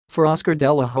For Oscar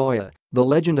Dela Hoya, the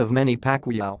legend of Manny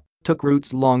Pacquiao took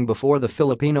roots long before the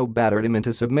Filipino battered him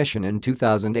into submission in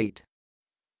 2008.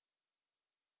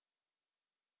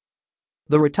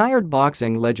 The retired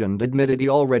boxing legend admitted he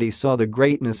already saw the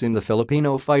greatness in the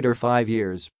Filipino fighter 5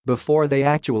 years before they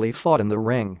actually fought in the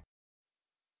ring.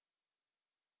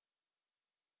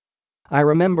 "I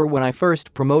remember when I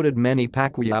first promoted Manny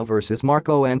Pacquiao versus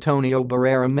Marco Antonio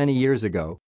Barrera many years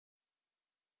ago.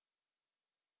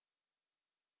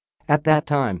 At that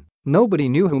time, nobody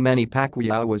knew who Manny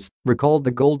Pacquiao was," recalled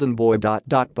the Golden Boy.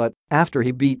 But after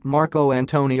he beat Marco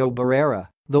Antonio Barrera,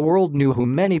 the world knew who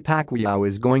Manny Pacquiao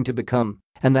is going to become,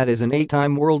 and that is an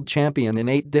 8-time world champion in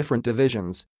 8 different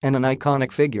divisions and an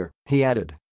iconic figure, he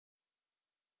added.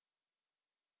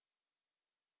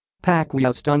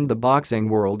 Pacquiao stunned the boxing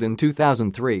world in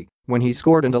 2003 when he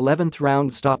scored an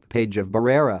 11th-round stoppage of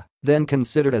Barrera, then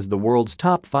considered as the world's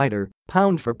top fighter,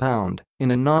 pound for pound,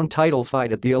 in a non-title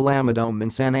fight at the Alamodome in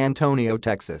San Antonio,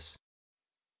 Texas.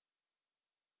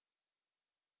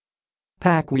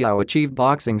 Pacquiao achieved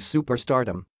boxing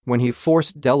superstardom when he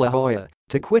forced De La Hoya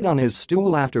to quit on his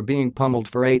stool after being pummeled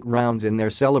for 8 rounds in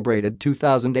their celebrated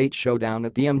 2008 showdown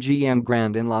at the MGM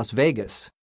Grand in Las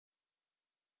Vegas.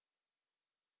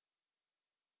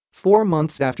 4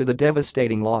 months after the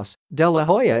devastating loss, De La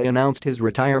Hoya announced his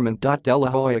retirement. De La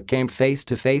Hoya came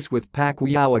face-to-face with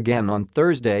Pacquiao again on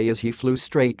Thursday as he flew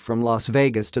straight from Las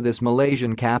Vegas to this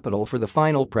Malaysian capital for the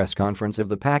final press conference of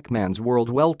the Pacman's World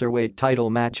Welterweight title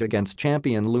match against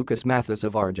champion Lucas Mathis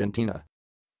of Argentina.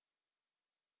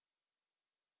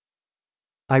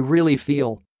 "I really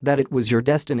feel that it was your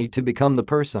destiny to become the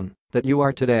person that you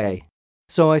are today.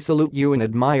 So I salute you and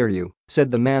admire you,"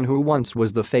 said the man who once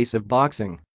was the face of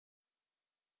boxing.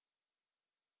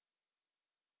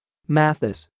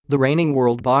 Mathis, the reigning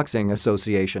World Boxing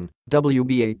Association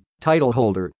 (WBA) title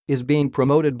holder, is being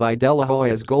promoted by De La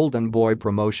Hoya's Golden Boy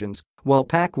Promotions, while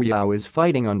Pacquiao is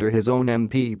fighting under his own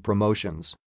MP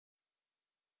Promotions.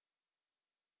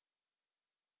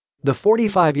 The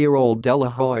 45-year-old De La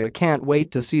Hoya can't wait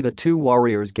to see the two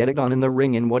warriors get it on in the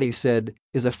ring in what he said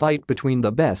is a fight between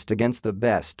the best against the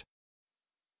best.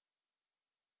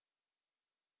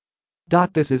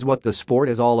 "This is what the sport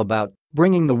is all about,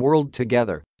 bringing the world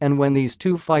together, and when these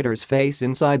two fighters face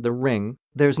inside the ring,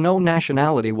 there's no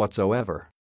nationality whatsoever.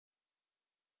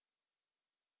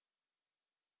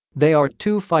 They are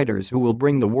two fighters who will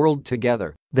bring the world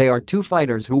together, they are two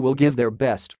fighters who will give their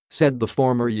best," said the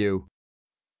former U.S.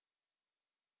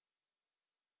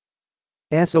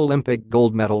 Olympic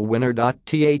gold medal winner.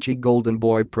 The Golden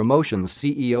Boy Promotions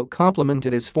CEO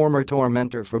complimented his former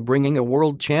tormentor for bringing a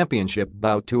world championship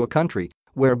bout to a country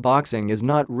where boxing is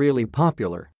not really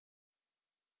popular.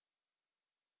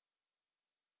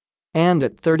 And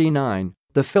at 39,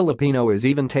 the Filipino is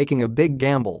even taking a big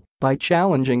gamble by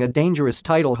challenging a dangerous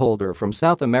title holder from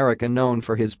South America known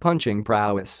for his punching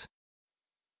prowess.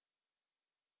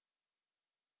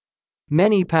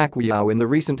 Manny Pacquiao, in the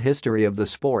recent history of the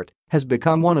sport, has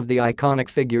become one of the iconic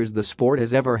figures the sport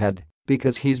has ever had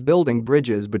because he's building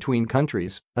bridges between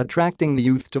countries, attracting the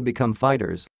youth to become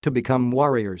fighters, to become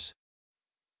warriors.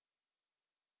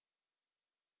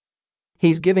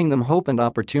 "He's giving them hope and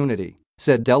opportunity,"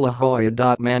 said De La Hoya.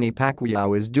 "Manny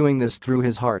Pacquiao is doing this through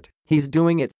his heart, he's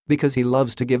doing it because he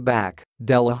loves to give back,"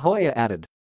 De La Hoya added.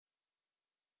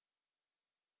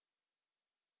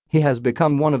 "He has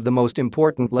become one of the most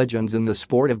important legends in the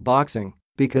sport of boxing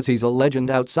because he's a legend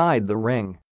outside the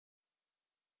ring.